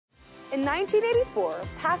In 1984,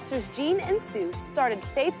 pastors Gene and Sue started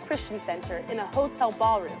Faith Christian Center in a hotel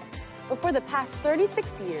ballroom. But for the past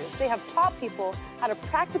 36 years, they have taught people how to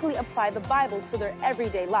practically apply the Bible to their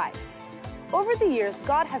everyday lives. Over the years,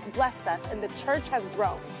 God has blessed us and the church has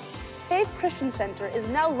grown. Faith Christian Center is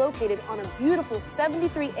now located on a beautiful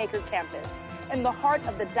 73-acre campus in the heart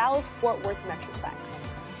of the Dallas-Fort Worth Metroplex.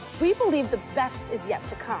 We believe the best is yet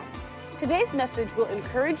to come. Today's message will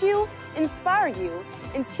encourage you, inspire you,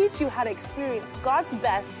 and teach you how to experience God's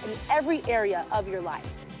best in every area of your life.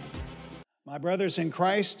 My brothers in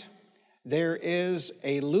Christ, there is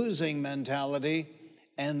a losing mentality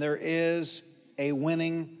and there is a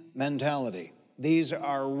winning mentality. These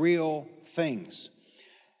are real things.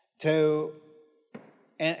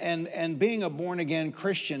 And being a born-again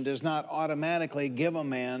Christian does not automatically give a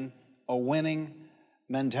man a winning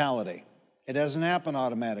mentality. It doesn't happen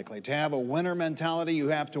automatically. To have a winner mentality, you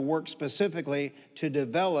have to work specifically to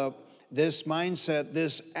develop this mindset,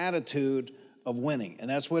 this attitude of winning. And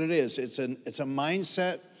that's what it is. It's a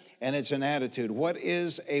mindset and it's an attitude. What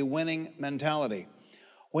is a winning mentality?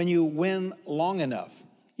 When you win long enough,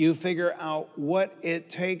 you figure out what it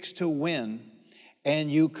takes to win,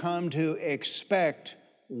 and you come to expect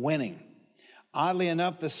winning. Oddly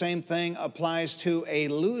enough, the same thing applies to a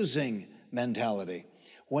losing mentality.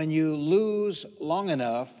 When you lose long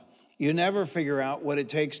enough, you never figure out what it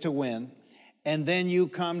takes to win, and then you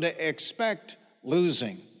come to expect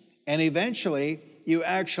losing. And eventually, you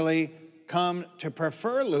actually come to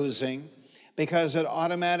prefer losing because it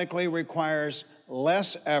automatically requires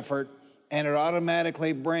less effort and it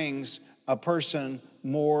automatically brings a person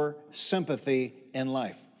more sympathy in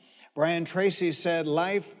life. Brian Tracy said,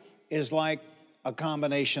 life is like a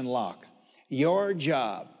combination lock. Your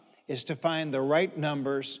job is to find the right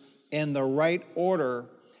numbers in the right order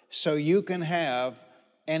so you can have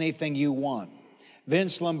anything you want.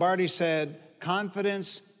 Vince Lombardi said,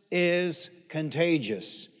 confidence is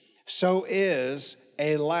contagious. So is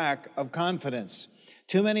a lack of confidence.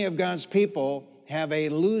 Too many of God's people have a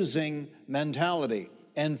losing mentality,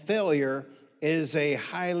 and failure is a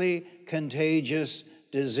highly contagious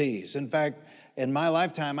disease. In fact, in my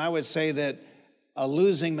lifetime, I would say that a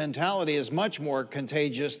losing mentality is much more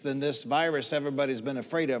contagious than this virus everybody's been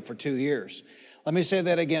afraid of for 2 years. Let me say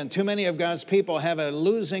that again. Too many of God's people have a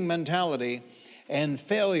losing mentality, and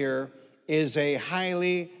failure is a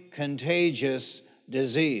highly contagious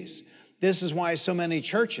disease. This is why so many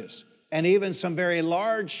churches, and even some very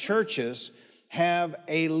large churches, have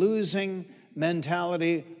a losing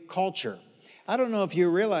mentality culture. I don't know if you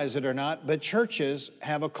realize it or not, but churches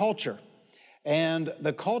have a culture. And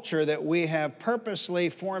the culture that we have purposely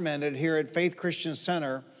fomented here at Faith Christian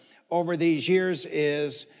Center over these years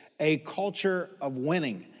is a culture of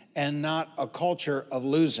winning and not a culture of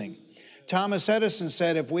losing. Thomas Edison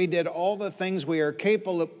said if we did all the things we are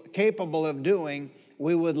capable of doing,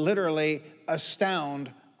 we would literally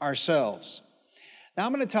astound ourselves. Now,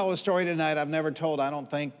 I'm going to tell a story tonight I've never told, I don't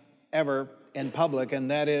think, ever in public,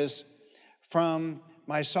 and that is from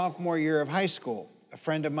my sophomore year of high school. A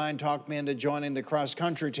friend of mine talked me into joining the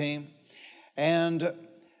cross-country team. And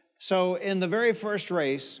so in the very first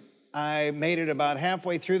race, I made it about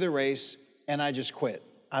halfway through the race, and I just quit.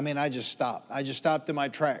 I just stopped. I just stopped in my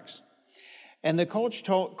tracks. And the coach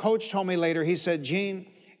told me later, he said, Gene,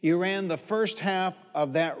 you ran the first half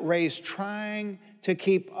of that race trying to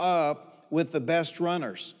keep up with the best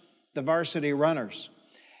runners, the varsity runners.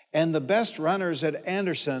 And the best runners at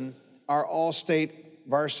Anderson are all-state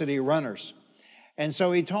varsity runners. And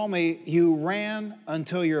so he told me, you ran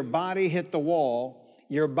until your body hit the wall,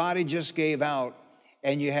 your body just gave out,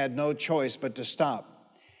 and you had no choice but to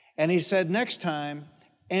stop. And he said, next time,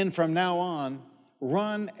 and from now on,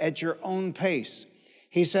 run at your own pace.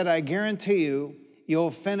 He said, I guarantee you,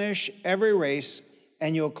 you'll finish every race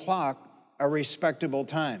and you'll clock a respectable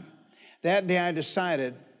time. That day I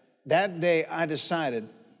decided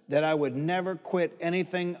that I would never quit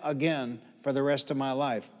anything again for the rest of my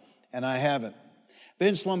life, and I haven't.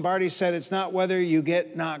 Vince Lombardi said, it's not whether you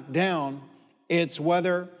get knocked down, it's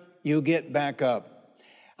whether you get back up.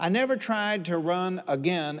 I never tried to run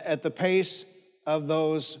again at the pace of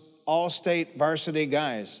those all-state varsity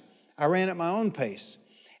guys. I ran at my own pace.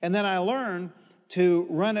 And then I learned to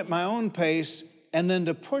run at my own pace and then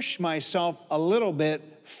to push myself a little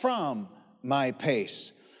bit from my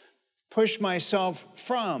pace. Push myself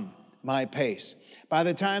from my pace. By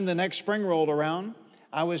the time the next spring rolled around,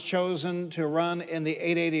 I was chosen to run in the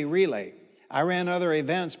 880 relay. I ran other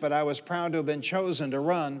events, but I was proud to have been chosen to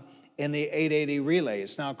run in the 880 relay.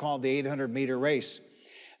 It's now called the 800-meter race.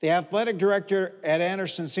 The athletic director at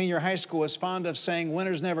Anderson Senior High School was fond of saying,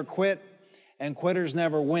 winners never quit and quitters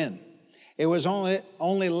never win. It was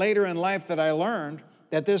only later in life that I learned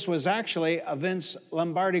that this was actually a Vince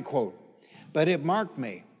Lombardi quote. But it marked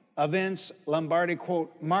me. A Vince Lombardi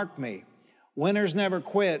quote marked me. Winners never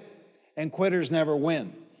quit and quitters never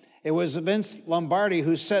win. It was Vince Lombardi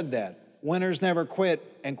who said that. Winners never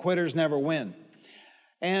quit and quitters never win.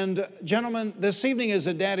 And gentlemen, this evening is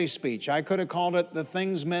a daddy speech. I could have called it The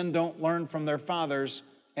Things Men Don't Learn from Their Fathers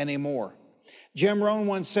Anymore. Jim Rohn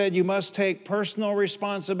once said, you must take personal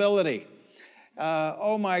responsibility.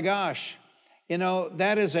 Oh my gosh, you know,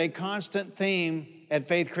 that is a constant theme at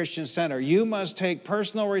Faith Christian Center. You must take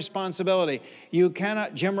personal responsibility. You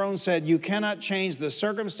cannot, Jim Rohn said, you cannot change the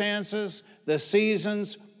circumstances, the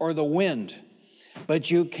seasons, or the wind, but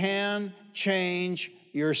you can change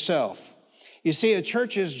yourself. You see, a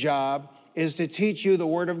church's job is to teach you the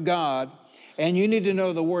Word of God, and you need to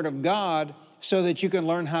know the Word of God so that you can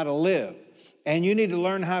learn how to live. And you need to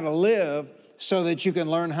learn how to live so that you can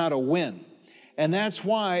learn how to win. And that's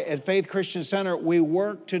why at Faith Christian Center, we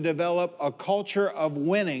work to develop a culture of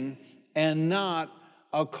winning and not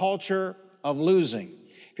a culture of losing.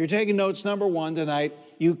 If you're taking notes, number one tonight,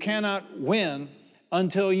 you cannot win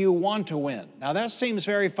until you want to win. Now that seems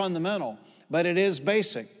very fundamental, but it is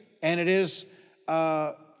basic, and it is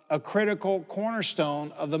a critical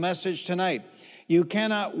cornerstone of the message tonight. You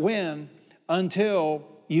cannot win until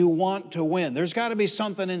you want to win. There's got to be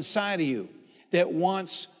something inside of you that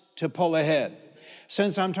wants to pull ahead.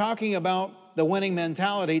 Since I'm talking about the winning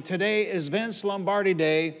mentality, today is Vince Lombardi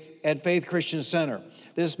Day at Faith Christian Center.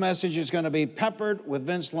 This message is going to be peppered with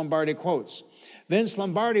Vince Lombardi quotes. Vince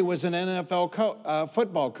Lombardi was an NFL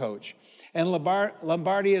football coach, and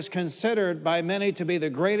Lombardi is considered by many to be the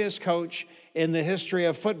greatest coach in the history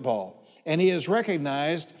of football, and he is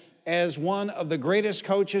recognized as one of the greatest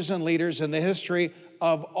coaches and leaders in the history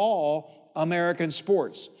of all American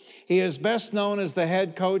sports. He is best known as the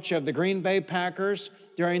head coach of the Green Bay Packers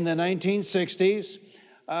during the 1960s.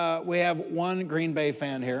 We have one Green Bay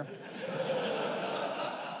fan here.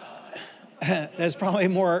 There's probably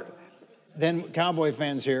more than Cowboy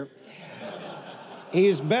fans here.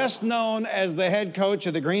 He's best known as the head coach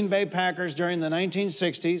of the Green Bay Packers during the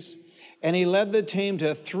 1960s, and he led the team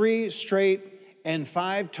to 3 straight and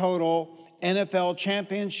 5 total NFL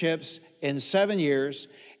championships in 7 years,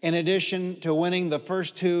 in addition to winning the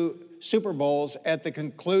first 2 Super Bowls at the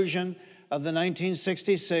conclusion of the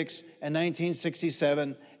 1966 and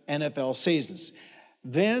 1967 NFL seasons.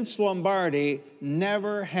 Vince Lombardi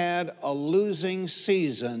never had a losing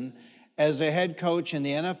season as a head coach in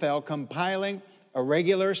the NFL, compiling a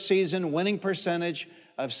regular season winning percentage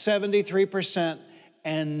of 73%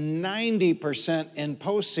 and 90% in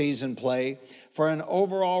postseason play for an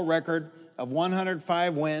overall record of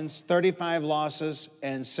 105 wins, 35 losses,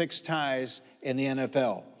 and 6 ties in the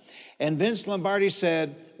NFL. And Vince Lombardi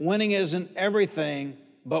said, winning isn't everything,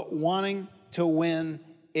 but wanting to win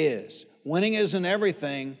is. Winning isn't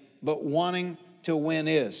everything, but wanting to win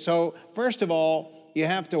is. So, first of all, you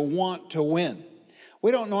have to want to win.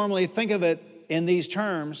 We don't normally think of it in these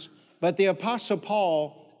terms, but the Apostle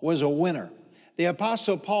Paul was a winner. The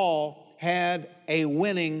Apostle Paul had a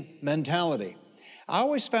winning mentality. I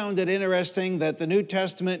always found it interesting that the New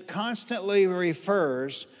Testament constantly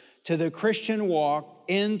refers to the Christian walk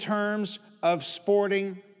in terms of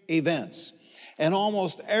sporting events. And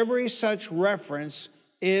almost every such reference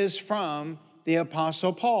is from the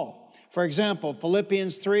Apostle Paul. For example,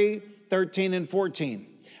 Philippians 3:13 and 14.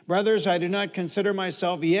 Brothers, I do not consider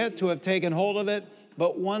myself yet to have taken hold of it,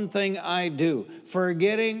 but one thing I do,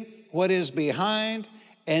 forgetting what is behind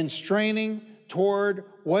and straining toward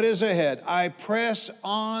what is ahead. I press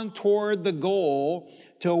on toward the goal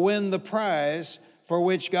to win the prize for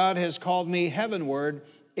which God has called me heavenward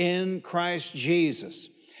in Christ Jesus.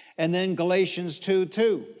 And then Galatians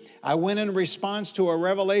 2:2. I went in response to a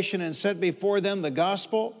revelation and set before them the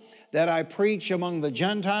gospel that I preach among the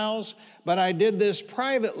Gentiles, but I did this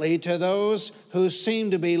privately to those who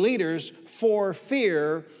seemed to be leaders for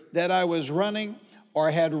fear that I was running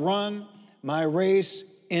or had run my race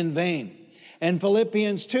in vain. And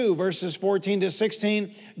Philippians 2, verses 14 to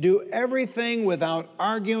 16, do everything without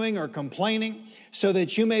arguing or complaining, so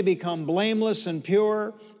that you may become blameless and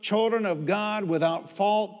pure, children of God without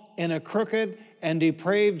fault in a crooked and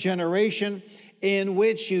depraved generation, in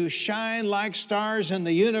which you shine like stars in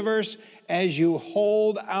the universe as you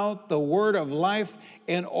hold out the word of life,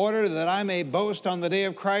 in order that I may boast on the day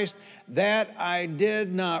of Christ that I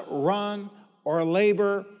did not run or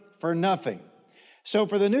labor for nothing. So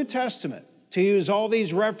for the New Testament to use all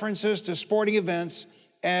these references to sporting events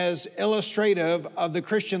as illustrative of the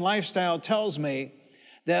Christian lifestyle tells me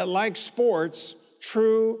that, like sports,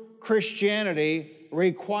 true Christianity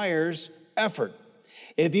requires effort.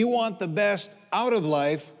 If you want the best out of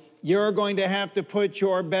life, you're going to have to put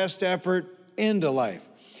your best effort into life.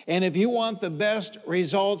 And if you want the best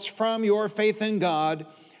results from your faith in God,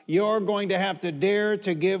 you're going to have to dare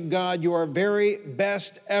to give God your very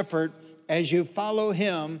best effort as you follow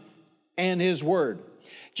Him and His Word.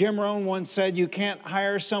 Jim Rohn once said, you can't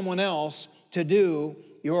hire someone else to do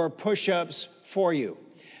your push-ups for you.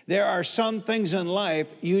 There are some things in life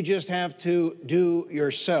you just have to do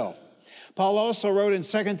yourself. Paul also wrote in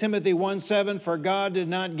 2 Timothy 1:7, for God did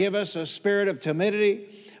not give us a spirit of timidity,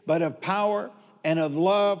 but of power and of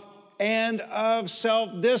love and of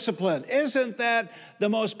self-discipline. Isn't that the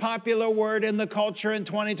most popular word in the culture in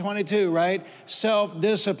 2022, right?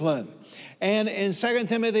 Self-discipline. And in 2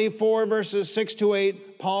 Timothy 4, verses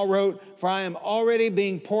 6-8, Paul wrote, for I am already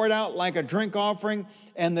being poured out like a drink offering,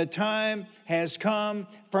 and the time has come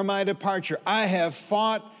for my departure. I have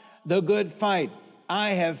fought the good fight.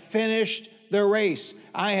 I have finished the race.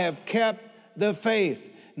 I have kept the faith.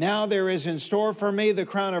 Now there is in store for me the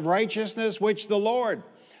crown of righteousness, which the Lord,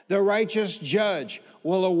 the righteous judge,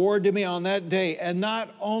 will award to me on that day, and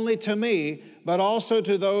not only to me, but also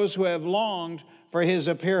to those who have longed for His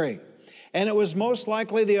appearing. And it was most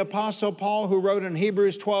likely the Apostle Paul who wrote in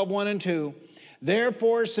Hebrews 12:1-2,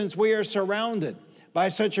 therefore, since we are surrounded by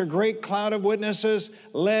such a great cloud of witnesses,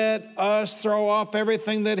 let us throw off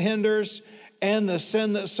everything that hinders and the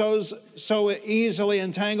sin that so easily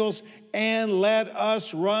entangles, and let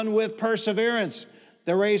us run with perseverance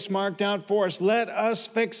the race marked out for us. Let us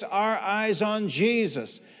fix our eyes on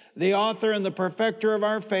Jesus, the author and the perfecter of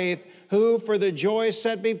our faith, who for the joy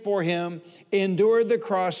set before Him endured the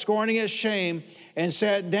cross, scorning its shame, and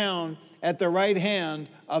sat down at the right hand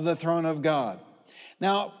of the throne of God.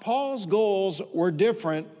 Now, Paul's goals were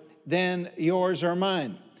different than yours or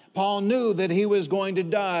mine. Paul knew that he was going to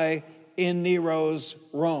die in Nero's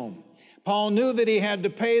Rome. Paul knew that he had to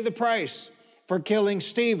pay the price for killing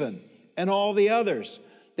Stephen and all the others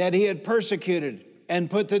that he had persecuted and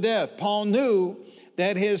put to death. Paul knew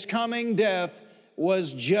that his coming death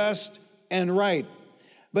was just and right.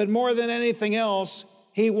 But more than anything else,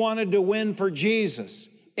 he wanted to win for Jesus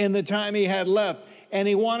in the time he had left. And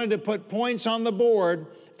he wanted to put points on the board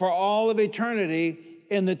for all of eternity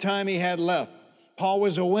in the time he had left. Paul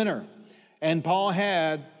was a winner, and Paul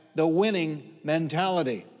had the winning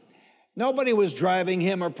mentality. Nobody was driving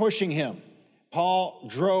him or pushing him. Paul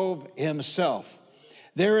drove himself.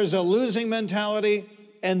 There is a losing mentality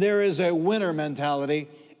and there is a winner mentality,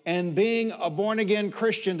 and being a born-again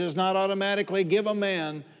Christian does not automatically give a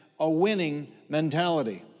man a winning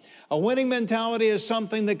mentality. A winning mentality is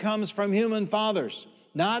something that comes from human fathers,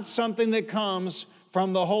 not something that comes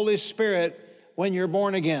from the Holy Spirit when you're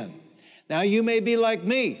born again. Now, you may be like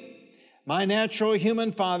me. My natural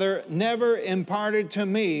human father never imparted to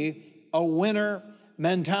me a winner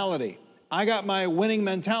mentality. I got my winning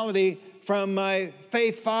mentality from my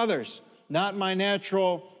faith fathers, not my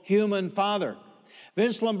natural human father.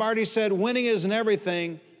 Vince Lombardi said, winning isn't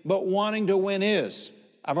everything, but wanting to win is.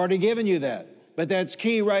 I've already given you that, but that's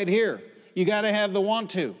key right here. You got to have the want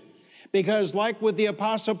to. Because like with the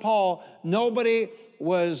Apostle Paul, nobody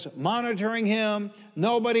was monitoring him,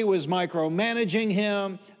 nobody was micromanaging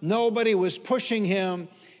him, nobody was pushing him.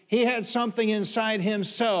 He had something inside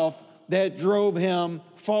himself that drove him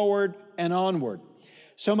forward and onward.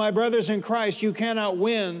 So my brothers in Christ, you cannot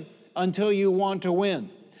win until you want to win.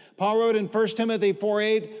 Paul wrote in 1 Timothy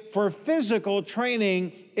 4:8, for physical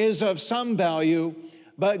training is of some value,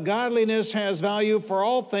 but godliness has value for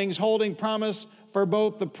all things, holding promise for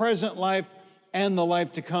both the present life and the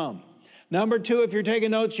life to come. Number two, if you're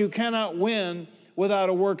taking notes, you cannot win without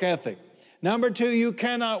a work ethic. Number two, you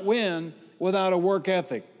cannot win without a work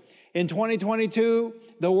ethic. In 2022,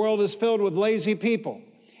 the world is filled with lazy people.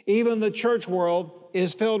 Even the church world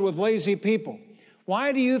is filled with lazy people.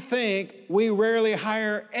 Why do you think we rarely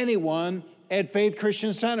hire anyone at Faith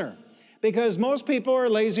Christian Center? Because most people are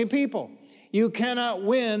lazy people. You cannot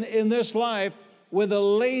win in this life with a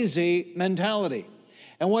lazy mentality.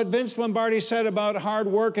 And what Vince Lombardi said about hard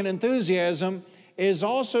work and enthusiasm is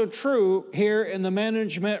also true here in the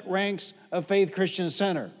management ranks of Faith Christian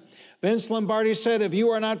Center. Vince Lombardi said, if you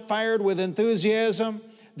are not fired with enthusiasm,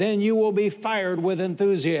 then you will be fired with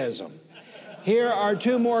enthusiasm. Here are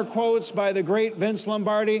two more quotes by the great Vince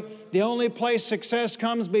Lombardi. The only place success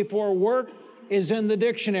comes before work is in the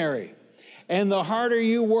dictionary. And the harder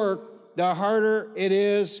you work, the harder it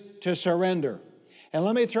is to surrender. And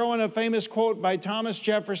let me throw in a famous quote by Thomas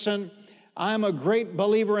Jefferson. I'm a great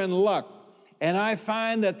believer in luck, and I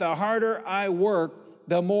find that the harder I work,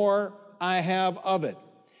 the more I have of it.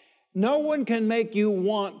 No one can make you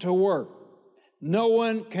want to work. No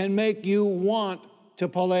one can make you want to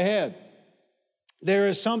pull ahead.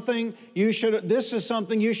 This is something you should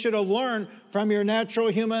have learned from your natural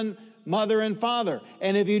human mother and father.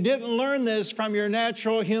 And if you didn't learn this from your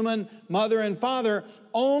natural human mother and father,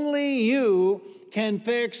 only you can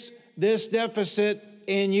fix this deficit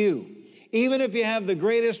in you. Even if you have the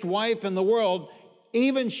greatest wife in the world,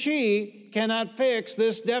 even she cannot fix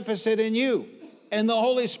this deficit in you. And the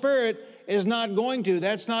Holy Spirit is not going to.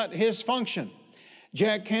 That's not his function.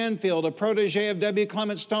 Jack Canfield, a protege of W.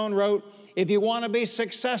 Clement Stone, wrote, if you want to be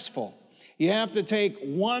successful, you have to take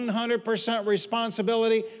 100%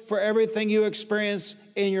 responsibility for everything you experience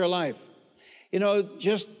in your life. You know,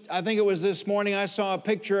 I think it was this morning, I saw a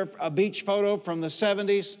picture, a beach photo from the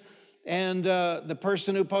 70s, and the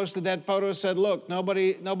person who posted that photo said, look,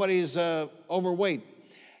 nobody's overweight.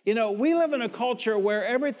 You know, we live in a culture where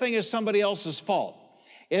everything is somebody else's fault.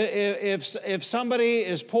 If somebody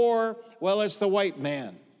is poor, well, it's the white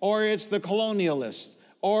man, or it's the colonialist,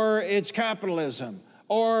 or it's capitalism,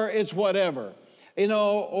 or it's whatever, you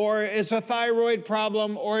know, or it's a thyroid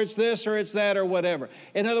problem, or it's this, or it's that, or whatever.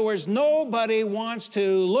 In other words, nobody wants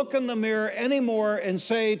to look in the mirror anymore and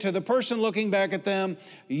say to the person looking back at them,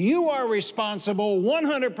 you are responsible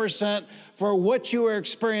 100% for what you are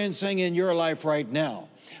experiencing in your life right now.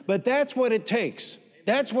 But that's what it takes.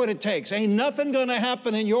 That's what it takes. Ain't nothing going to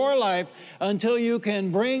happen in your life until you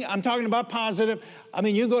can I'm talking about positive. I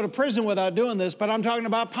mean, you go to prison without doing this, but I'm talking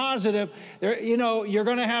about positive. You know, you're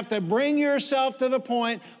going to have to bring yourself to the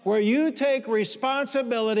point where you take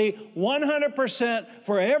responsibility 100%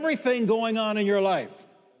 for everything going on in your life.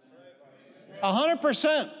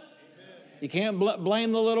 100%. You can't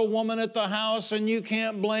blame the little woman at the house, and you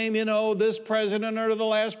can't blame, you know, this president or the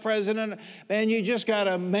last president. Man, you just got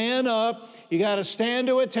to man up. You got to stand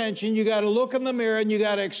to attention. You got to look in the mirror, and you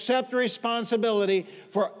got to accept responsibility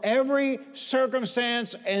for every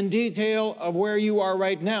circumstance and detail of where you are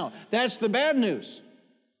right now. That's the bad news.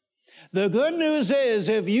 The good news is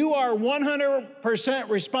if you are 100%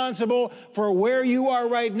 responsible for where you are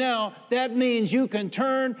right now, that means you can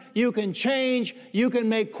turn, you can change, you can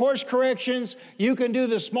make course corrections, you can do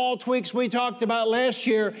the small tweaks we talked about last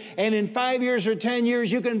year, and in 5 years or 10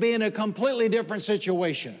 years, you can be in a completely different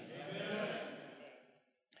situation. Amen.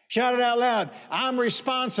 Shout it out loud. I'm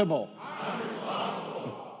responsible. I'm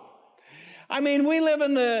responsible. I mean, we live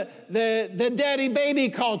in the daddy-baby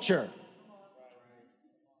culture.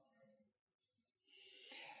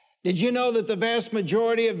 Did you know that the vast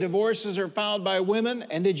majority of divorces are filed by women?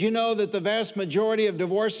 And did you know that the vast majority of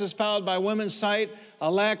divorces filed by women cite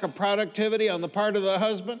a lack of productivity on the part of the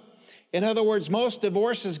husband? In other words, most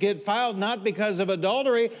divorces get filed not because of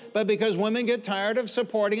adultery, but because women get tired of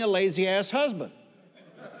supporting a lazy-ass husband.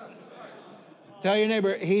 Tell your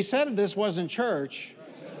neighbor, he said this wasn't church.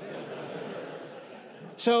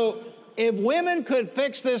 So if women could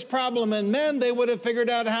fix this problem in men, they would have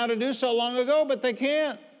figured out how to do so long ago, but they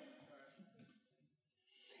can't.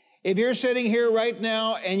 If you're sitting here right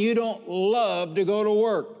now and you don't love to go to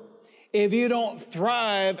work, if you don't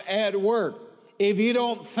thrive at work, if you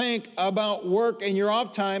don't think about work in your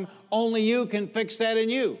off time, only you can fix that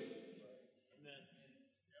in you.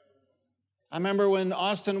 I remember when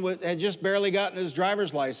Austin had just barely gotten his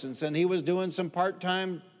driver's license, and he was doing some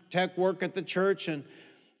part-time tech work at the church, and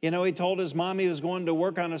you know, he told his mom he was going to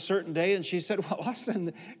work on a certain day, and she said, well,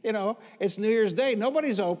 Austin, you know, it's New Year's Day.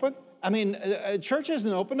 Nobody's open. I mean, church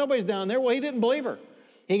isn't open. Nobody's down there. Well, he didn't believe her.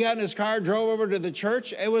 He got in his car, drove over to the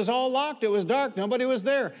church. It was all locked. It was dark. Nobody was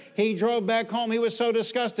there. He drove back home. He was so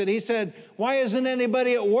disgusted. He said, why isn't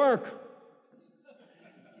anybody at work?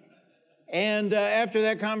 And after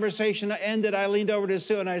that conversation ended, I leaned over to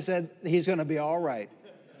Sue and I said, he's going to be all right.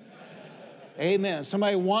 Amen.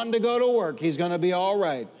 Somebody wanting to go to work, he's going to be all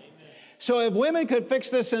right. So if women could fix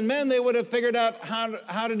this in men, they would have figured out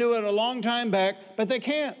how to do it a long time back, but they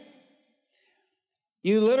can't.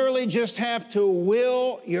 You literally just have to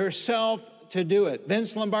will yourself to do it.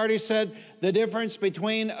 Vince Lombardi said, the difference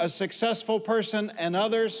between a successful person and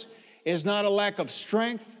others is not a lack of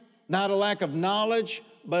strength, not a lack of knowledge,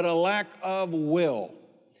 but a lack of will.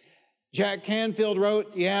 Jack Canfield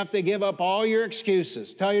wrote, you have to give up all your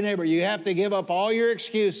excuses. Tell your neighbor, you have to give up all your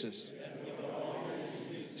excuses.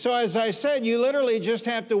 So as I said, you literally just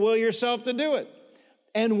have to will yourself to do it.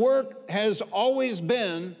 And work has always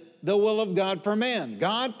been the will of God for man.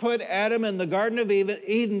 God put Adam in the Garden of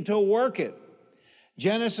Eden to work it.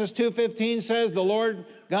 Genesis 2:15 says, the Lord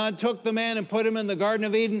God took the man and put him in the Garden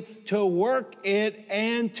of Eden to work it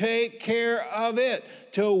and take care of it.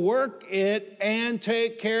 To work it and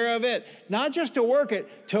take care of it. Not just to work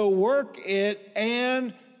it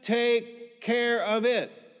and take care of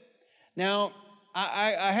it. Now,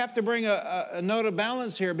 I have to bring a note of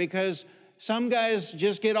balance here, because some guys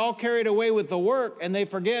just get all carried away with the work and they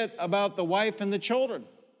forget about the wife and the children.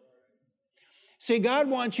 See, God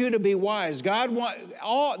wants you to be wise.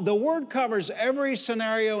 The Word covers every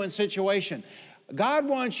scenario and situation. God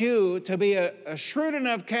wants you to be a shrewd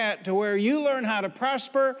enough cat to where you learn how to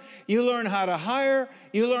prosper, you learn how to hire,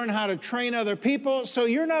 you learn how to train other people, so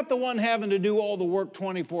you're not the one having to do all the work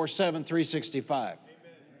 24/7, 365.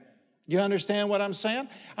 You understand what I'm saying?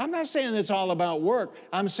 I'm not saying it's all about work.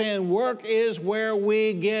 I'm saying work is where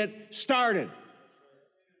we get started.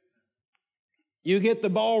 You get the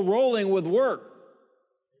ball rolling with work.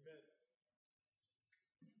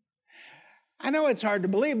 I know it's hard to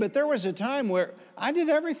believe, but there was a time where I did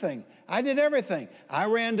everything. I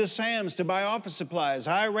ran to Sam's to buy office supplies.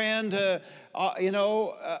 I ran to,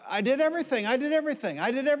 I did everything. I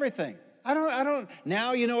don't,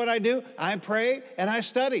 now you know what I do? I pray and I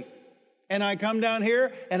study. And I come down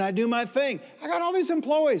here and I do my thing. I got all these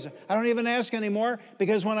employees. I don't even ask anymore,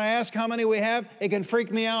 because when I ask how many we have, it can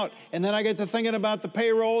freak me out. And then I get to thinking about the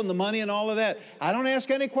payroll and the money and all of that. I don't ask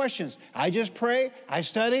any questions. I just pray, I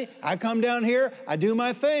study, I come down here, I do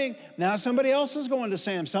my thing. Now somebody else is going to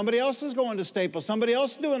Sam's, somebody else is going to Staples, somebody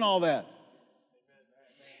else is doing all that.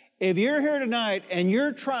 If you're here tonight and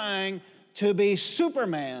you're trying to be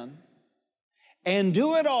Superman and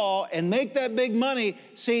do it all and make that big money,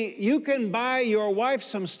 see, you can buy your wife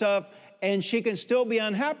some stuff and she can still be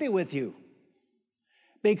unhappy with you,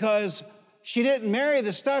 because she didn't marry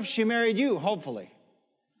the stuff, she married you, hopefully.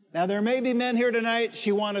 Now, there may be men here tonight,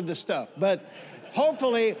 she wanted the stuff, but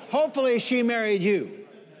hopefully she married you.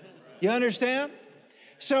 You understand?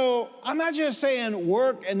 So I'm not just saying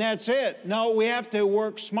work and that's it. No, we have to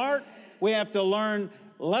work smart. We have to learn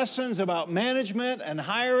lessons about management and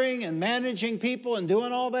hiring and managing people and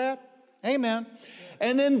doing all that. Amen.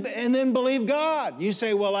 And then believe God. You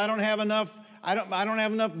say, well, I don't have enough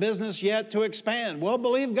business yet to expand. Well,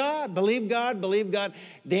 believe God.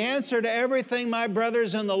 The answer to everything, my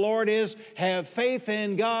brothers in the Lord, is have faith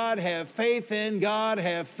in God, have faith in God,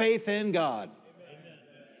 have faith in God. Amen.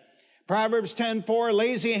 Proverbs 10:4,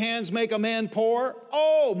 lazy hands make a man poor.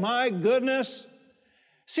 Oh, my goodness.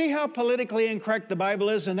 See how politically incorrect the Bible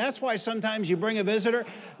is, and that's why sometimes you bring a visitor.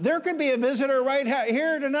 There could be a visitor right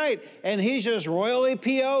here tonight, and he's just royally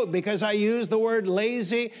PO'd because I used the word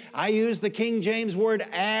lazy. I used the King James word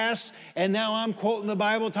ass, and now I'm quoting the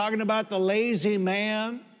Bible talking about the lazy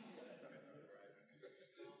man.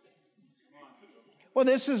 Well,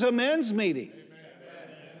 this is a men's meeting.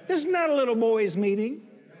 This is not a little boy's meeting.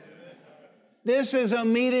 This is a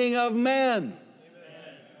meeting of men.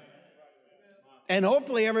 And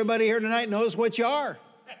hopefully everybody here tonight knows what you are.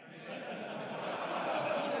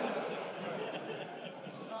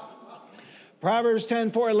 Proverbs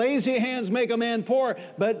 10:4, lazy hands make a man poor,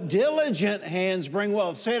 but diligent hands bring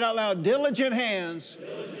wealth. Say it out loud. Diligent hands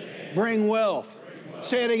bring wealth.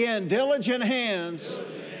 Say it again. Diligent hands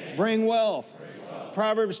bring wealth.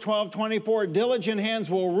 Proverbs 12:24, diligent hands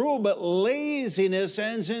will rule, but laziness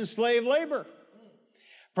ends in slave labor.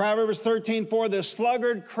 Proverbs 13:4, the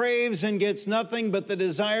sluggard craves and gets nothing, but the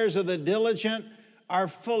desires of the diligent are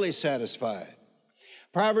fully satisfied.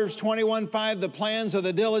 Proverbs 21:5, the plans of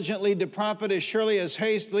the diligent lead to profit as surely as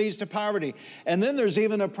haste leads to poverty. And then there's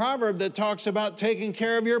even a proverb that talks about taking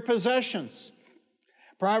care of your possessions.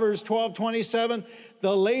 Proverbs 12:27,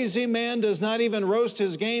 the lazy man does not even roast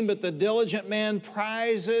his game, but the diligent man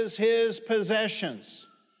prizes his possessions.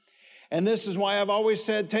 And this is why I've always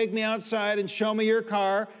said, take me outside and show me your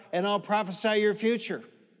car, and I'll prophesy your future.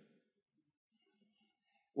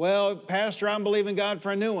 Well, Pastor, I'm believing God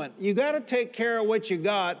for a new one. You got to take care of what you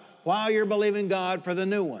got while you're believing God for the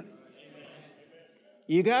new one.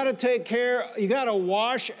 You got to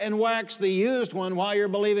wash and wax the used one while you're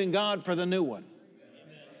believing God for the new one.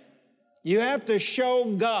 You have to show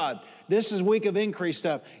God. This is week of increase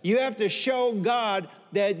stuff. You have to show God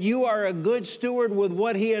that you are a good steward with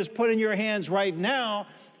what He has put in your hands right now,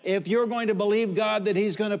 if you're going to believe God that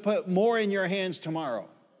He's going to put more in your hands tomorrow.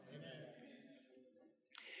 Amen.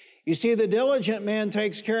 You see, the diligent man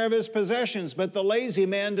takes care of his possessions, but the lazy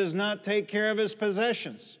man does not take care of his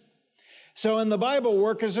possessions. So in the Bible,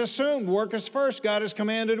 work is assumed. Work is first. God has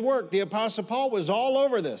commanded work. The Apostle Paul was all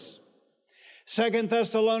over this. 2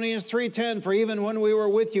 Thessalonians 3:10, for even when we were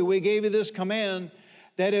with you, we gave you this command,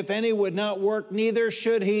 that if any would not work, neither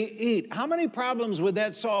should he eat. How many problems would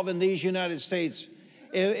that solve in these United States?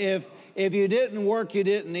 If you didn't work, you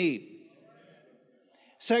didn't eat.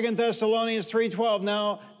 2 Thessalonians 3:12,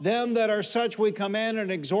 now them that are such we command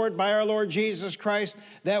and exhort by our Lord Jesus Christ,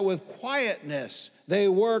 that with quietness they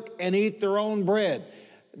work and eat their own bread.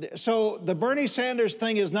 So the Bernie Sanders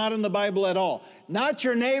thing is not in the Bible at all. Not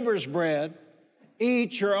your neighbor's bread,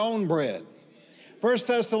 eat your own bread. 1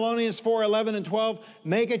 Thessalonians 4, 11 and 12,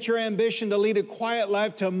 make it your ambition to lead a quiet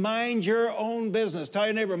life, to mind your own business. Tell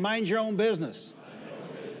your neighbor, mind your own business.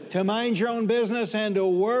 To mind your own business and to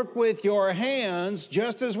work with your hands,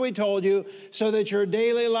 just as we told you, so that your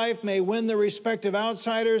daily life may win the respect of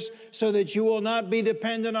outsiders, so that you will not be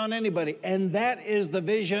dependent on anybody. And that is the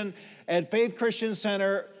vision at Faith Christian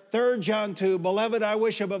Center, 3 John 2, beloved, I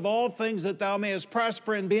wish above all things that thou mayest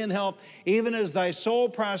prosper and be in health, even as thy soul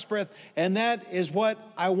prospereth. And that is what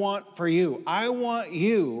I want for you. I want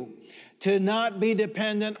you to not be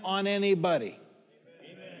dependent on anybody.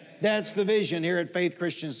 Amen. That's the vision here at Faith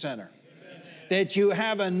Christian Center. Amen. That you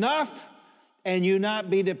have enough and you not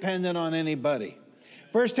be dependent on anybody.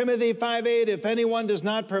 1 Timothy 5:8, if anyone does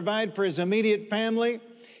not provide for his immediate family,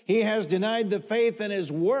 he has denied the faith and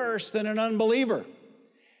is worse than an unbeliever.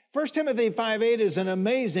 1 Timothy 5:8 is an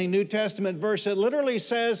amazing New Testament verse. It literally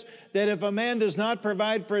says that if a man does not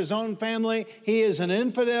provide for his own family, he is an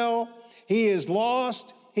infidel, he is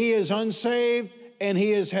lost, he is unsaved, and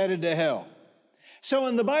he is headed to hell. So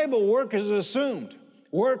in the Bible, work is assumed.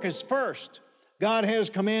 Work is first. God has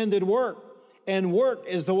commanded work, and work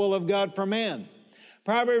is the will of God for man.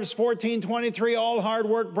 Proverbs 14:23, all hard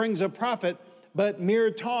work brings a profit, but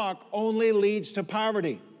mere talk only leads to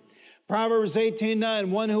poverty. Proverbs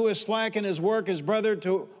 18:9, one who is slack in his work is brother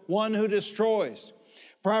to one who destroys.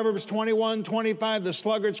 Proverbs 21:25, the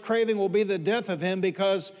sluggard's craving will be the death of him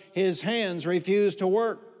because his hands refuse to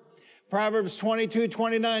work. Proverbs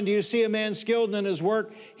 22:29, do you see a man skilled in his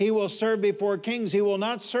work? He will serve before kings. He will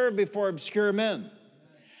not serve before obscure men.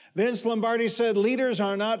 Vince Lombardi said, leaders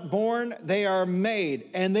are not born, they are made.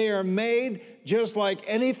 And they are made just like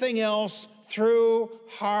anything else through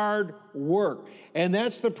hard work. And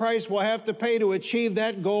that's the price we'll have to pay to achieve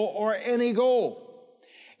that goal or any goal.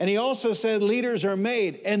 And he also said leaders are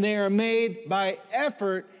made, and they are made by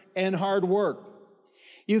effort and hard work.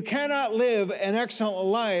 You cannot live an excellent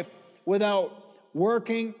life without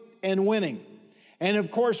working and winning. And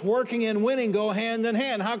of course, working and winning go hand in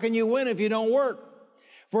hand. How can you win if you don't work?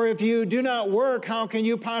 For if you do not work, how can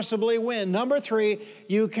you possibly win? Number 3,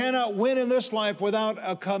 you cannot win in this life without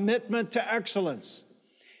a commitment to excellence.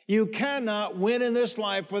 You cannot win in this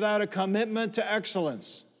life without a commitment to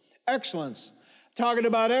excellence. Excellence. Talking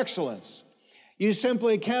about excellence. You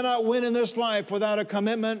simply cannot win in this life without a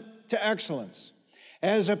commitment to excellence.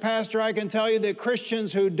 As a pastor, I can tell you that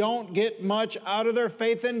Christians who don't get much out of their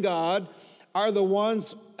faith in God are the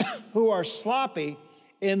ones who are sloppy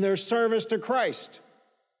in their service to Christ.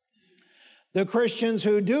 The Christians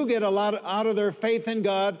who do get a lot out of their faith in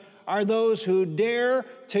God are those who dare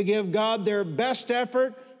to give God their best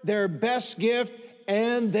effort, their best gift,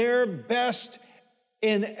 and their best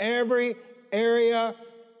in every area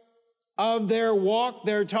of their walk,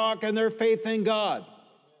 their talk, and their faith in God.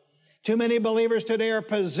 Too many believers today are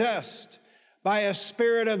possessed by a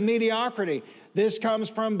spirit of mediocrity. This comes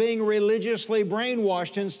from being religiously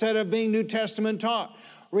brainwashed instead of being New Testament taught.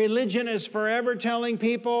 Religion is forever telling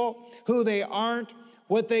people who they aren't,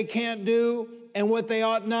 what they can't do, and what they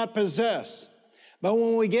ought not possess. But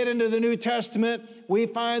when we get into the New Testament, we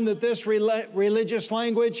find that this religious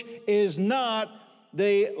language is not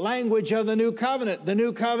the language of the New Covenant. The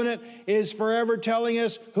New Covenant is forever telling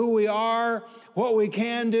us who we are, what we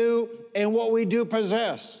can do, and what we do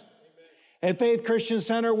possess. At Faith Christian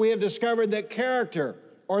Center, we have discovered that character,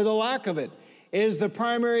 or the lack of it, is the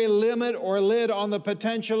primary limit or lid on the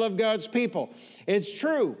potential of God's people. It's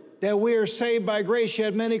true that we are saved by grace,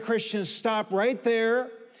 yet many Christians stop right there,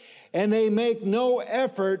 and they make no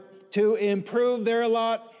effort to improve their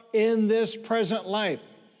lot in this present life.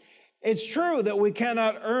 It's true that we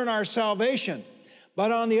cannot earn our salvation,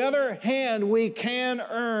 but on the other hand, we can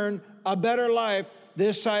earn a better life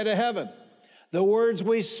this side of heaven. The words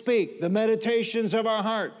we speak, the meditations of our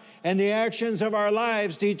heart, and the actions of our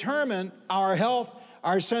lives determine our health,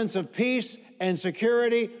 our sense of peace and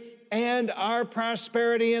security, and our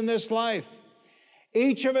prosperity in this life.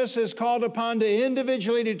 Each of us is called upon to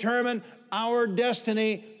individually determine our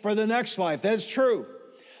destiny for the next life. That's true.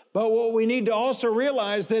 But what we need to also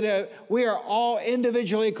realize that we are all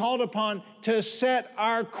individually called upon to set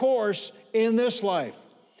our course in this life.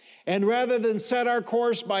 And rather than set our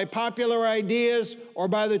course by popular ideas or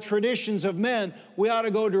by the traditions of men, we ought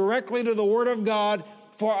to go directly to the Word of God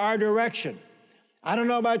for our direction. I don't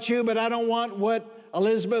know about you, but I don't want what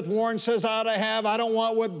Elizabeth Warren says I ought to have. I don't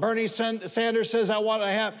want what Bernie Sanders says I ought to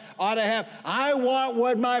have. I want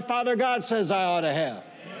what my Father God says I ought to have.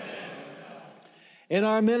 Amen. In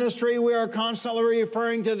our ministry, we are constantly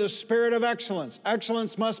referring to the spirit of excellence.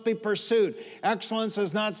 Excellence must be pursued. Excellence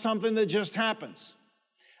is not something that just happens.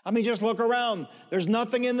 I mean, just look around. There's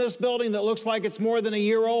nothing in this building that looks like it's more than a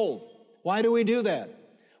year old. Why do we do that?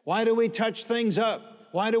 Why do we touch things up?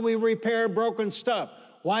 Why do we repair broken stuff?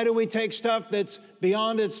 Why do we take stuff that's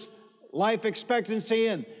beyond its life expectancy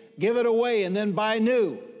and give it away and then buy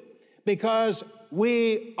new? Because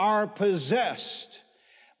we are possessed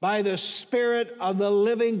by the Spirit of the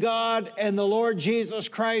living God and the Lord Jesus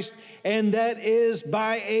Christ, and that is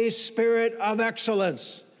by a spirit of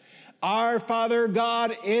excellence. Our Father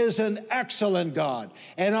God is an excellent God,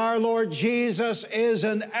 and our Lord Jesus is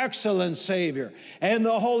an excellent Savior, and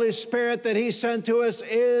the Holy Spirit that He sent to us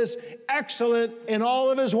is excellent in all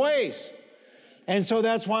of His ways. And so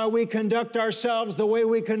that's why we conduct ourselves the way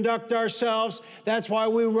we conduct ourselves. That's why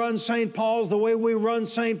we run St. Paul's the way we run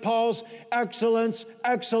St. Paul's. Excellence,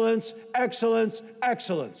 excellence, excellence,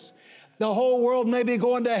 excellence. The whole world may be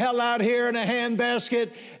going to hell out here in a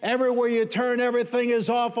handbasket. Everywhere you turn, everything is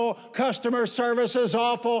awful. Customer service is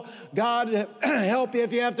awful. God help you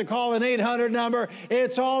if you have to call an 800 number.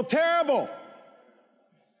 It's all terrible.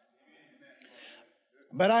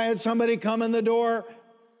 But I had somebody come in the door.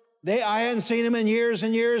 I hadn't seen him in years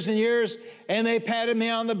and years and years, and they patted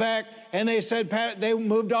me on the back, and they said, they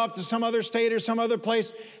moved off to some other state or some other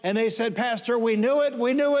place, and they said, Pastor, we knew it,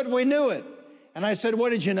 we knew it, we knew it. And I said,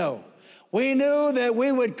 what did you know? We knew that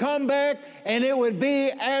we would come back, and it would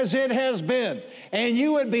be as it has been, and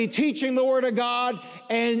you would be teaching the Word of God,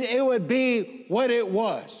 and it would be what it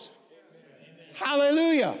was.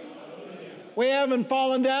 Hallelujah. We haven't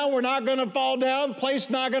fallen down. We're not going to fall down. Place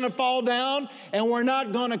not going to fall down. And we're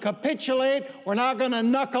not going to capitulate. We're not going to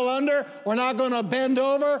knuckle under. We're not going to bend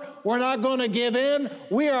over. We're not going to give in.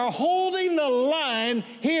 We are holding the line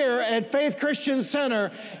here at Faith Christian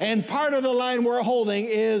Center. And part of the line we're holding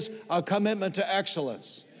is a commitment to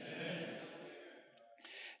excellence. Amen.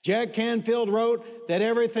 Jack Canfield wrote that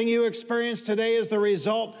everything you experience today is the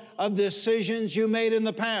result of decisions you made in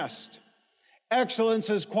the past. Excellence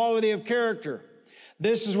is quality of character.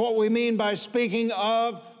 This is what we mean by speaking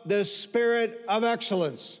of the spirit of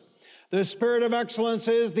excellence. The spirit of excellence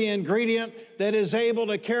is the ingredient that is able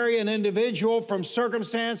to carry an individual from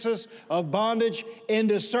circumstances of bondage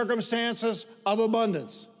into circumstances of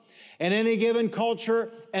abundance. In any given culture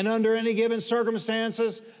and under any given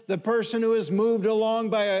circumstances, the person who is moved along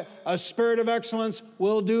by a spirit of excellence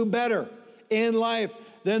will do better in life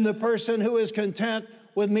than the person who is content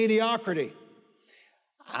with mediocrity.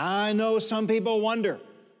 I know some people wonder,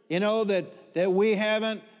 that we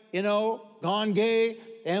haven't, gone gay,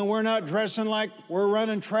 and we're not dressing like we're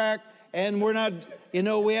running track, and we're not,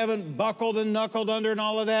 we haven't buckled and knuckled under and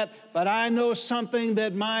all of that. But I know something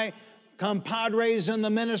that my compadres in the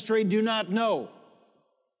ministry do not know.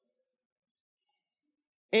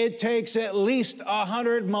 It takes at least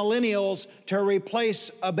 100 millennials to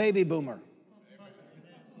replace a baby boomer.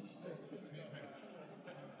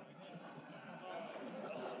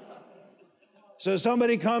 So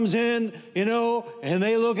somebody comes in, and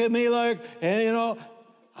they look at me like,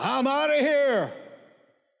 I'm out of here.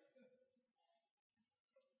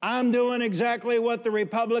 I'm doing exactly what the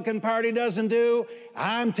Republican Party doesn't do.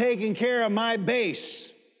 I'm taking care of my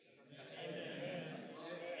base.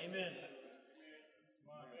 Amen.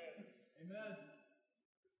 Amen.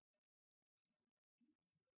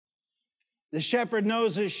 The shepherd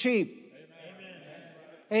knows his sheep.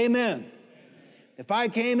 Amen. Amen. If I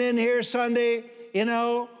came in here Sunday,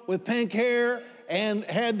 with pink hair and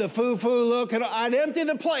had the foo-foo look, I'd empty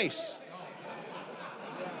the place.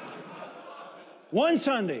 One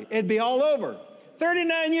Sunday, it'd be all over.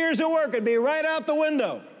 39 years of work, it'd be right out the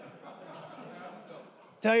window.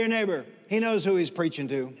 Tell your neighbor, he knows who he's preaching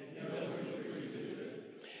to.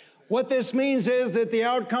 What this means is that the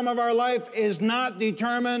outcome of our life is not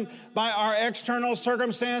determined by our external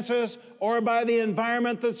circumstances or by the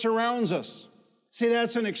environment that surrounds us. See,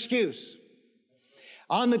 that's an excuse.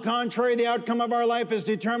 On the contrary, the outcome of our life is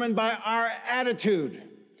determined by our attitude.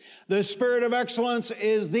 The spirit of excellence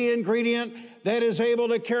is the ingredient that is able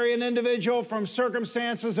to carry an individual from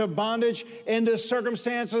circumstances of bondage into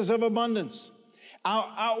circumstances of abundance.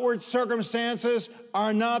 Our outward circumstances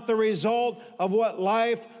are not the result of what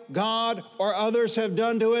life, God, or others have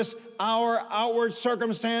done to us. Our outward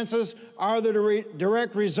circumstances are the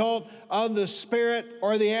direct result of the spirit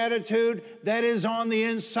or the attitude that is on the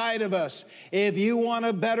inside of us. If you want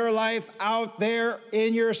a better life out there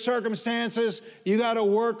in your circumstances, you got to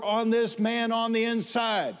work on this man on the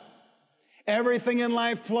inside. Everything in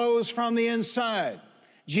life flows from the inside.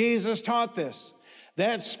 Jesus taught this.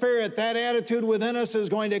 That spirit, that attitude within us is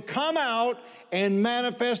going to come out and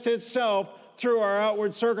manifest itself through our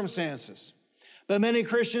outward circumstances. But many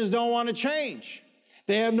Christians don't want to change.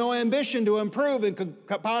 They have no ambition to improve and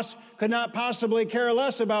could not possibly care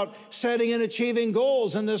less about setting and achieving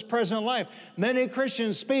goals in this present life. Many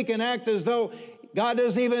Christians speak and act as though God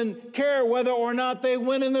doesn't even care whether or not they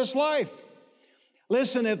win in this life.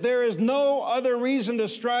 Listen, if there is no other reason to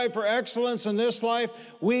strive for excellence in this life,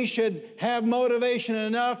 we should have motivation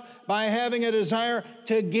enough by having a desire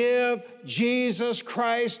to give Jesus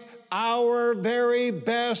Christ our very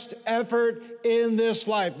best effort in this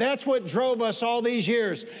life. That's what drove us all these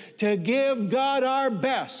years, to give God our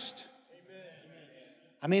best. Amen.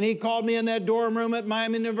 I mean, he called me in that dorm room at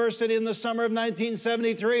Miami University in the summer of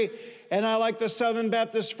 1973, and I like the Southern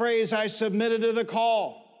Baptist phrase, I submitted to the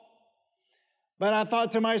call. But I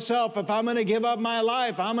thought to myself, if I'm going to give up my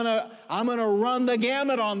life, I'm going to run the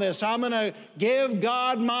gamut on this. I'm going to give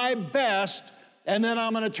God my best, and then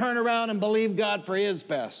I'm going to turn around and believe God for his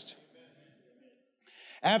best.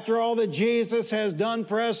 After all that Jesus has done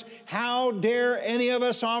for us, how dare any of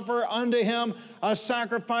us offer unto him a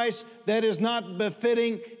sacrifice that is not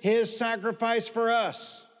befitting his sacrifice for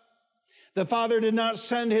us? The Father did not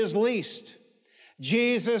send his least.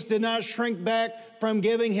 Jesus did not shrink back from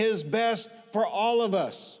giving his best for all of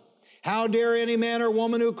us. How dare any man or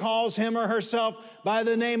woman who calls him or herself by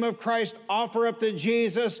the name of Christ offer up to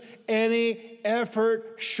Jesus any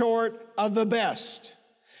effort short of the best?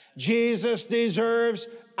 Jesus deserves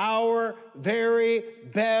our very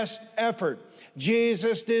best effort.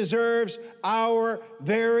 Jesus deserves our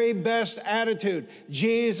very best attitude.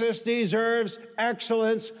 Jesus deserves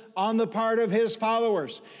excellence on the part of his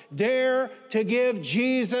followers. Dare to give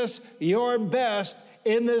Jesus your best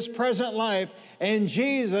in this present life, and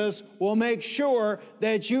Jesus will make sure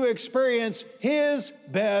that you experience his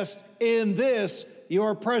best in this,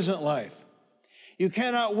 your present life. You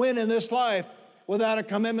cannot win in this life without a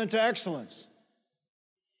commitment to excellence.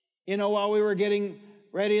 You know, while we were getting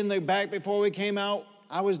ready in the back before we came out,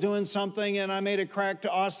 I was doing something and I made a crack to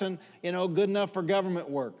Austin, good enough for government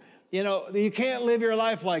work. You can't live your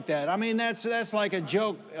life like that. I mean, that's like a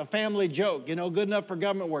joke, a family joke, good enough for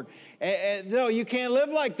government work. No, you can't live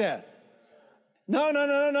like that.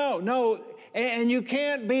 No. And you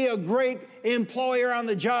can't be a great employer on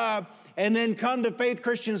the job and then come to Faith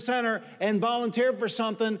Christian Center and volunteer for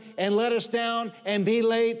something and let us down and be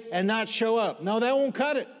late and not show up. No, that won't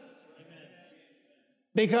cut it.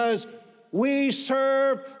 Because we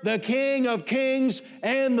serve the King of Kings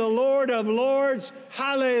and the Lord of Lords.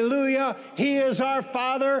 Hallelujah. He is our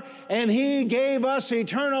Father, and he gave us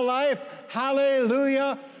eternal life.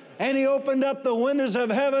 Hallelujah. And he opened up the windows of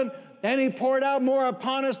heaven, and he poured out more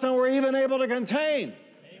upon us than we're even able to contain.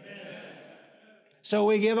 Amen. So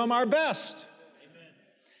we give him our best. Amen.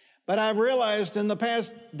 But I've realized in the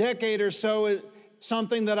past decade or so,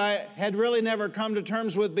 something that I had really never come to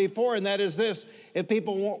terms with before, and that is this: if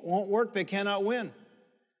people won't work, they cannot win.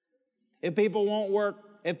 If people won't work,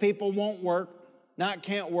 if people won't work, they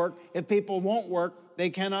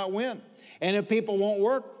cannot win. And if people won't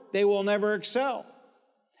work, they will never excel.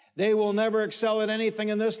 They will never excel at anything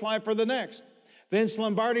in this life or the next. Vince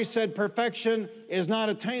Lombardi said perfection is not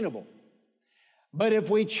attainable. But if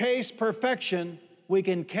we chase perfection, we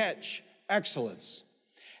can catch excellence.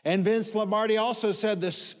 And Vince Lombardi also said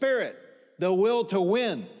the spirit, the will to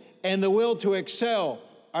win, and the will to excel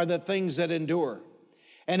are the things that endure.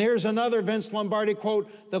 And here's another Vince Lombardi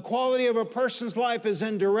quote: the quality of a person's life is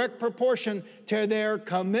in direct proportion to their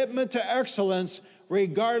commitment to excellence,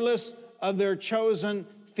 regardless of their chosen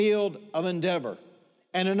field of endeavor.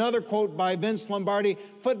 And another quote by Vince Lombardi: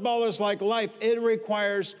 football is like life. It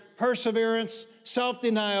requires perseverance,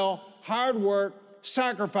 self-denial, hard work,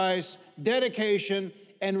 sacrifice, dedication,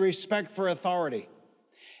 and respect for authority.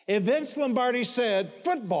 If Vince Lombardi said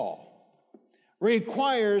football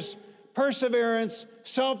requires perseverance,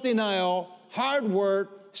 self-denial, hard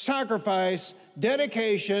work, sacrifice,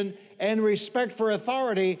 dedication, and respect for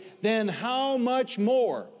authority, then how much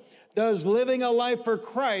more does living a life for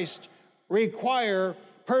Christ require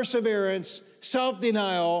perseverance,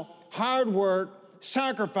 self-denial, hard work,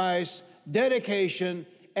 sacrifice, dedication,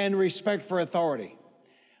 and respect for authority?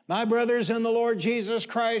 My brothers in the Lord Jesus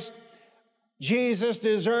Christ, Jesus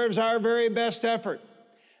deserves our very best effort.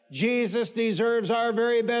 Jesus deserves our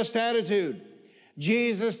very best attitude.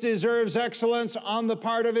 Jesus deserves excellence on the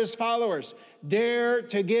part of his followers. Dare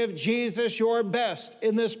to give Jesus your best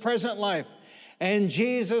in this present life, and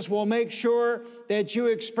Jesus will make sure that you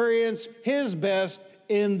experience his best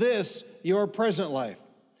in this, your present life.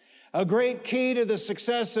 A great key to the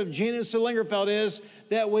success of Gene and Sue Lingerfelt is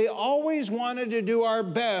that we always wanted to do our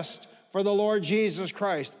best for the Lord Jesus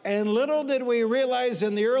Christ. And little did we realize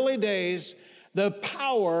in the early days the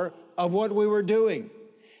power of what we were doing.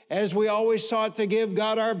 As we always sought to give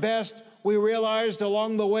God our best, we realized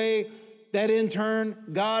along the way that in turn,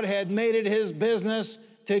 God had made it His business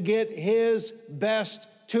to get His best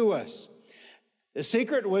to us. The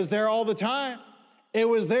secret was there all the time. It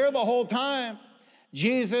was there the whole time.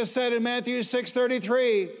 Jesus said in Matthew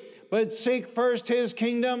 6:33, but seek first His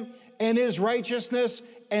kingdom and His righteousness,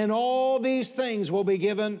 and all these things will be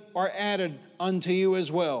given or added unto you as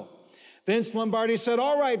well. Vince Lombardi said,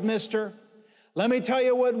 all right, mister, let me tell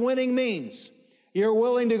you what winning means. You're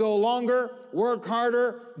willing to go longer, work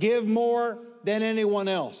harder, give more than anyone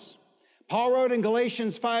else. Paul wrote in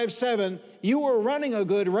Galatians 5:7, you were running a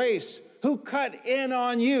good race. Who cut in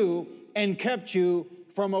on you and kept you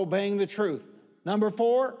from obeying the truth? Number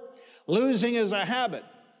 4, losing is a habit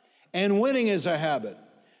and winning is a habit.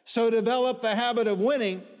 So develop the habit of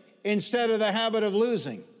winning instead of the habit of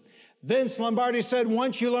losing. Vince Lombardi said,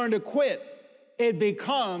 once you learn to quit, it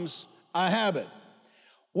becomes a habit.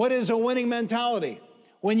 What is a winning mentality?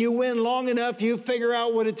 When you win long enough, you figure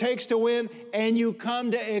out what it takes to win, and you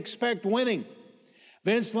come to expect winning.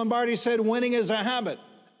 Vince Lombardi said, winning is a habit.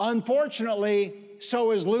 Unfortunately,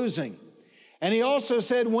 so is losing. And he also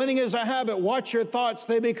said, winning is a habit. Watch your thoughts,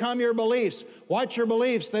 they become your beliefs. Watch your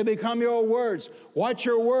beliefs, they become your words. Watch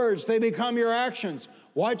your words, they become your actions.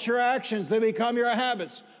 Watch your actions, they become your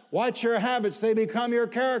habits. Watch your habits, they become your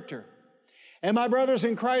character. And my brothers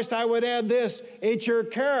in Christ, I would add this, it's your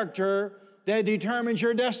character that determines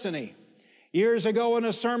your destiny. Years ago in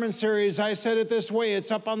a sermon series, I said it this way,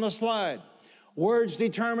 it's up on the slide. Words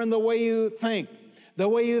determine the way you think. The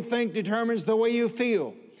way you think determines the way you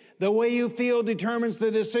feel. The way you feel determines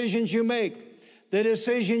the decisions you make. The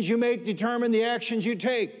decisions you make determine the actions you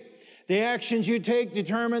take. The actions you take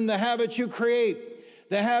determine the habits you create.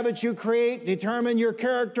 The habits you create determine your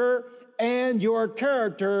character, and your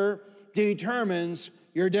character determines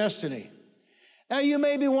your destiny. Now, you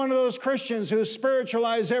may be one of those Christians who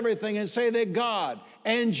spiritualize everything and say that God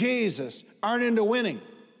and Jesus aren't into winning.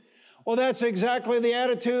 Well, that's exactly the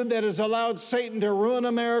attitude that has allowed Satan to ruin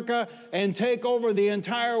America and take over the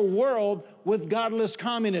entire world with godless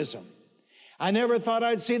communism. I never thought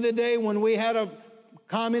I'd see the day when we had a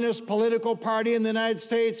communist political party in the United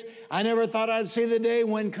States. I never thought I'd see the day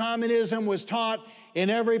when communism was taught in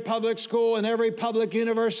every public school and every public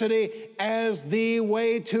university as the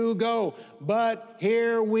way to go. But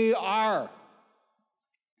here we are.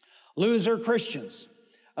 Loser Christians,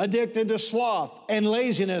 addicted to sloth and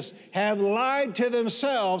laziness, have lied to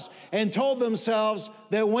themselves and told themselves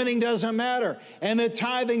that winning doesn't matter, and that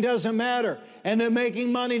tithing doesn't matter, and that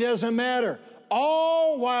making money doesn't matter.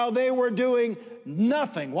 All while they were doing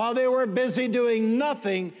nothing, while they were busy doing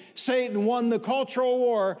nothing, Satan won the cultural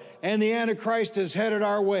war, and the Antichrist is headed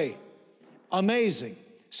our way. Amazing,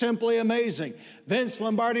 simply amazing. Vince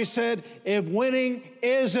Lombardi said, if winning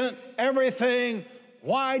isn't everything,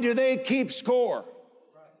 why do they keep score?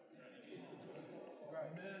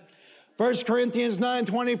 1 Corinthians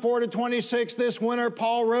 9:24-26, this winter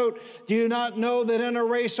Paul wrote, do you not know that in a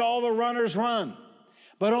race all the runners run,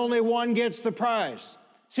 but only one gets the prize?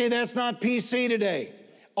 See, that's not PC today.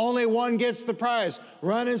 Only one gets the prize.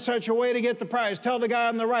 Run in such a way to get the prize. Tell the guy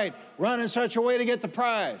on the right, run in such a way to get the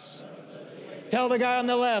prize. Tell the guy on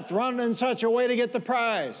the left, run in such a way to get the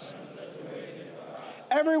prize.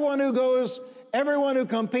 Everyone who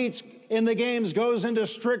competes in the games goes into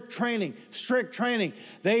strict training.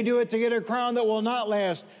 They do it to get a crown that will not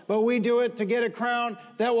last, but we do it to get a crown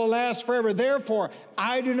that will last forever. Therefore,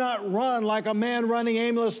 I do not run like a man running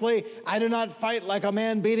aimlessly. I do not fight like a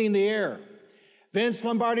man beating the air. Vince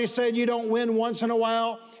Lombardi said, you don't win once in a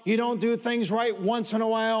while. You don't do things right once in a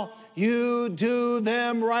while. You do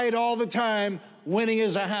them right all the time. Winning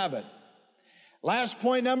is a habit. Last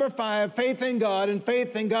point, number 5, faith in God and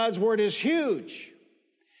faith in God's word is huge.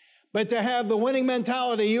 But to have the winning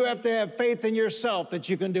mentality, you have to have faith in yourself that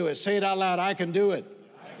you can do it. Say it out loud, I can do it.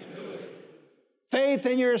 I can do it. Faith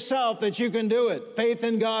in yourself that you can do it. Faith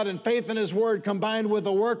in God and faith in His word combined with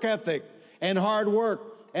a work ethic and hard work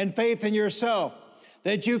and faith in yourself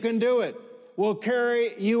that you can do it will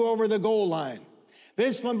carry you over the goal line.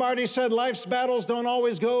 Vince Lombardi said life's battles don't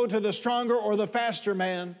always go to the stronger or the faster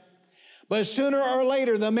man, but sooner or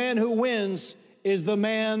later the man who wins is the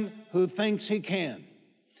man who thinks he can.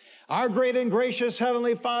 Our great and gracious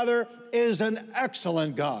Heavenly Father is an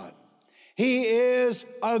excellent God. He is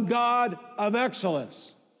a God of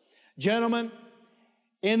excellence. Gentlemen,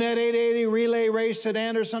 in that 880 relay race at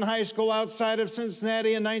Anderson High School outside of Cincinnati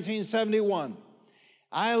in 1971.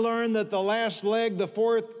 I learned that the last leg, the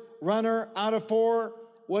fourth runner out of four,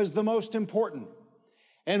 was the most important.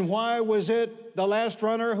 And why was it the last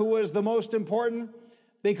runner who was the most important?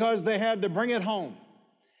 Because they had to bring it home.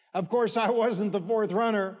 Of course, I wasn't the fourth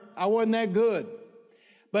runner. I wasn't that good.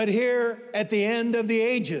 But here at the end of the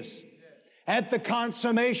ages, at the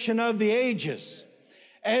consummation of the ages,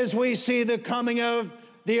 as we see the coming of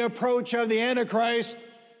the approach of the Antichrist,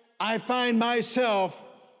 I find myself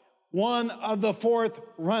one of the fourth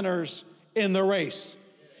runners in the race.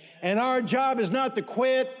 And our job is not to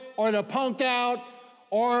quit or to punk out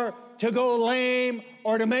or to go lame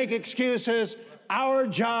or to make excuses. Our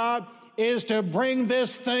job is to bring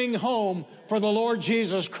this thing home for the Lord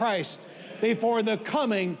Jesus Christ before the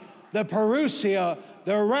coming, the parousia,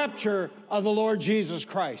 the rapture of the Lord Jesus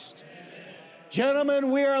Christ.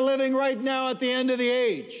 Gentlemen, we are living right now at the end of the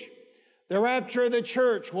age. The rapture of the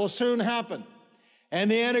church will soon happen, and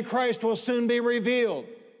the Antichrist will soon be revealed.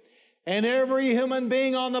 And every human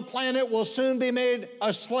being on the planet will soon be made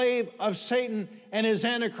a slave of Satan and his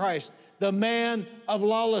Antichrist, the man of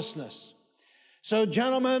lawlessness. So,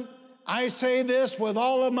 gentlemen, I say this with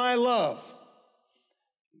all of my love.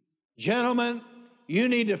 Gentlemen, you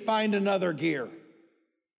need to find another gear.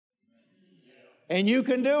 And you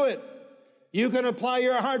can do it. You can apply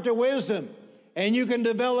your heart to wisdom, and you can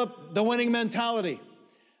develop the winning mentality.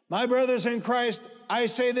 My brothers in Christ, I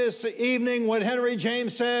say this evening what Henry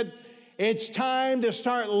James said, it's time to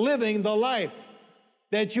start living the life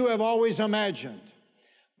that you have always imagined.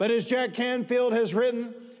 But as Jack Canfield has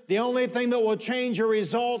written, the only thing that will change your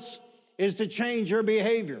results is to change your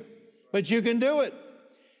behavior. But you can do it.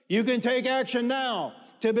 You can take action now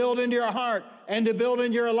to build into your heart and to build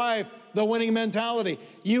into your life the winning mentality.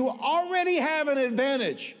 You already have an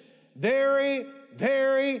advantage. Very,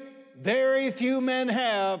 very, very few men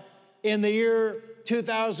have in the year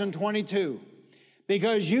 2022,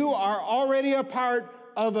 because you are already a part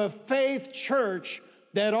of a faith church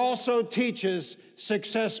that also teaches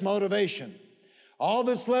success motivation. All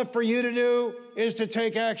that's left for you to do is to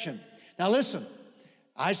take action. Now listen,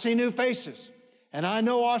 I see new faces, and I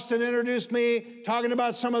know Austin introduced me talking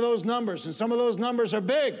about some of those numbers, and some of those numbers are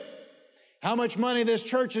big. How much money this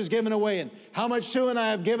church has given away and how much Sue and I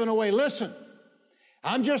have given away. Listen,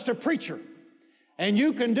 I'm just a preacher, and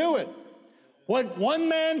you can do it. What one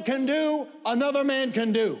man can do, another man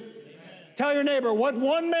can do. Amen. Tell your neighbor, what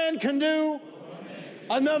one man can do,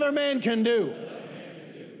 another man can do.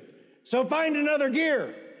 So find another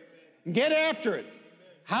gear. Get after it.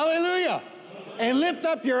 Hallelujah. And lift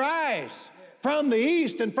up your eyes from the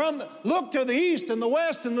east and look to the east and the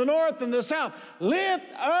west and the north and the south. Lift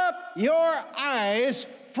up your eyes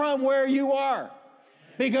from where you are,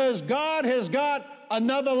 because God has got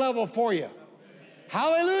another level for you.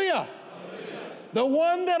 Hallelujah. The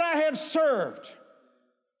one that I have served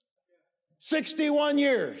 61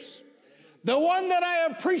 years, the one that I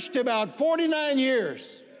have preached about 49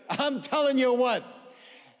 years, I'm telling you what,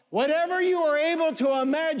 whatever you are able to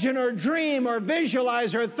imagine or dream or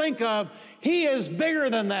visualize or think of, He is bigger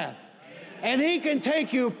than that. And He can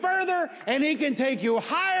take you further, and He can take you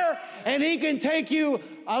higher, and He can take you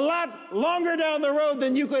a lot longer down the road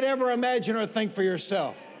than you could ever imagine or think for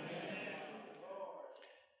yourself.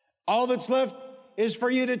 All that's left is for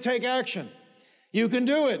you to take action. You can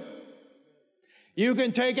do it. You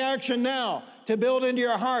can take action now to build into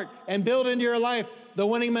your heart and build into your life the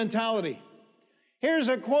winning mentality. Here's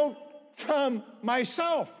a quote from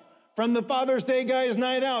myself from the Father's Day Guys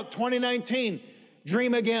Night Out 2019,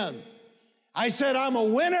 Dream Again. I said, I'm a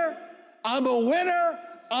winner, I'm a winner,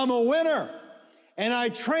 I'm a winner. And I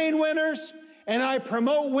train winners, and I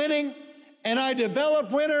promote winning, and I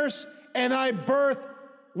develop winners, and I birth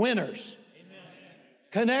winners.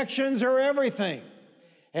 Connections are everything.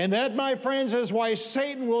 And that, my friends, is why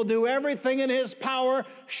Satan will do everything in his power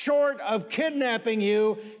short of kidnapping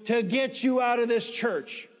you to get you out of this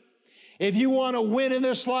church. If you want to win in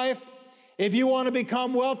this life, if you want to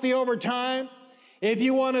become wealthy over time, if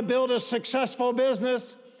you want to build a successful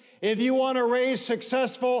business, if you want to raise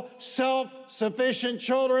successful, self-sufficient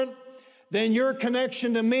children, then your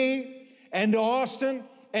connection to me and to Austin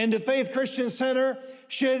and to Faith Christian Center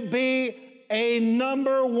should be a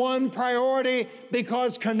number one priority,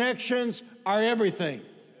 because connections are everything.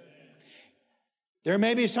 There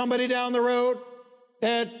may be somebody down the road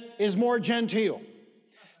that is more genteel.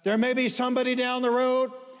 There may be somebody down the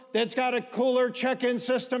road that's got a cooler check-in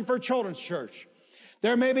system for children's church.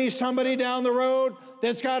 There may be somebody down the road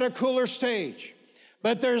that's got a cooler stage.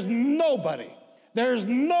 But there's nobody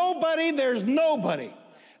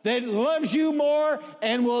that loves you more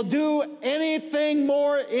and will do anything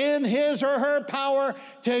more in his or her power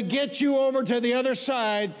to get you over to the other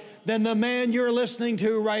side than the man you're listening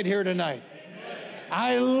to right here tonight.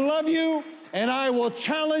 I love you, and I will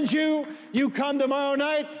challenge you. You come tomorrow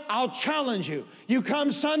night, I'll challenge you. You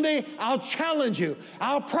come Sunday, I'll challenge you.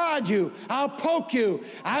 I'll prod you. I'll poke you.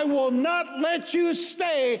 I will not let you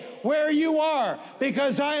stay where you are,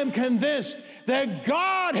 because I am convinced that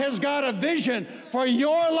God has got a vision for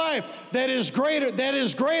your life that is greater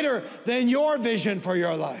than your vision for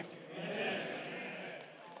your life. Amen.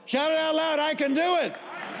 Shout it out loud, I can do it.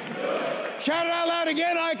 I can do it. Shout it out loud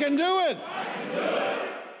again, I can do it. I can do it.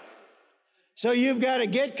 So you've got to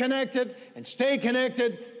get connected and stay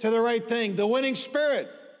connected to the right thing, the winning spirit.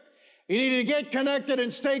 You need to get connected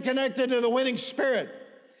and stay connected to the winning spirit.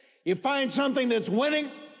 You find something that's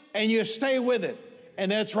winning and you stay with it.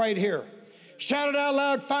 And that's right here. Shout it out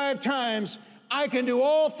loud 5 times. I can do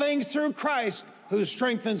all things through Christ who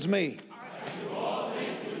strengthens me. I can do all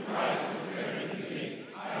things through Christ who strengthens me.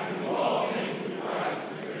 I can do all things through Christ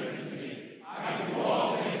who strengthens me. I can do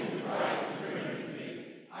all things through Christ who strengthens me.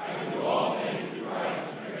 I can do all things through Christ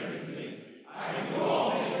who strengthens me. I can do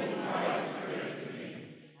all things through Christ who strengthens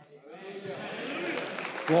me.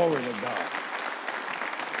 Glory to God.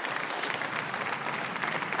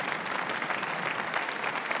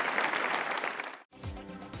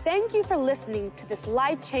 Thank you for listening to this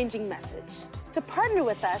life-changing message. To partner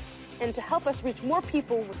with us and to help us reach more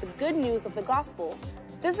people with the good news of the gospel,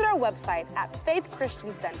 visit our website at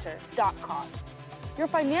faithchristiancenter.com. Your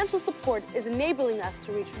financial support is enabling us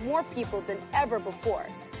to reach more people than ever before.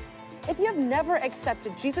 If you have never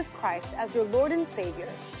accepted Jesus Christ as your Lord and Savior,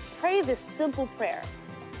 pray this simple prayer.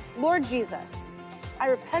 Lord Jesus, I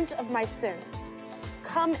repent of my sins.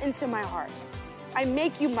 Come into my heart. I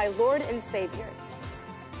make you my Lord and Savior.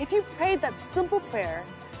 If you prayed that simple prayer,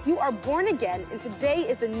 you are born again, and today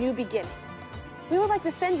is a new beginning. We would like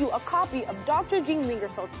to send you a copy of Dr. Gene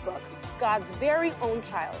Lingerfelt's book, God's Very Own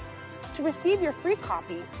Child. To receive your free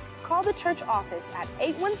copy, call the church office at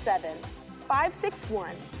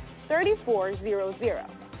 817-561-3400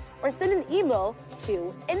 or send an email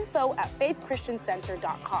to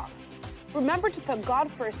info@faithchristiancenter.com. Remember to put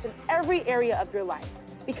God first in every area of your life,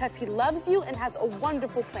 because He loves you and has a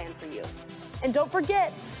wonderful plan for you. And don't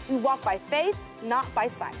forget, we walk by faith, not by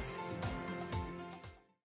sight.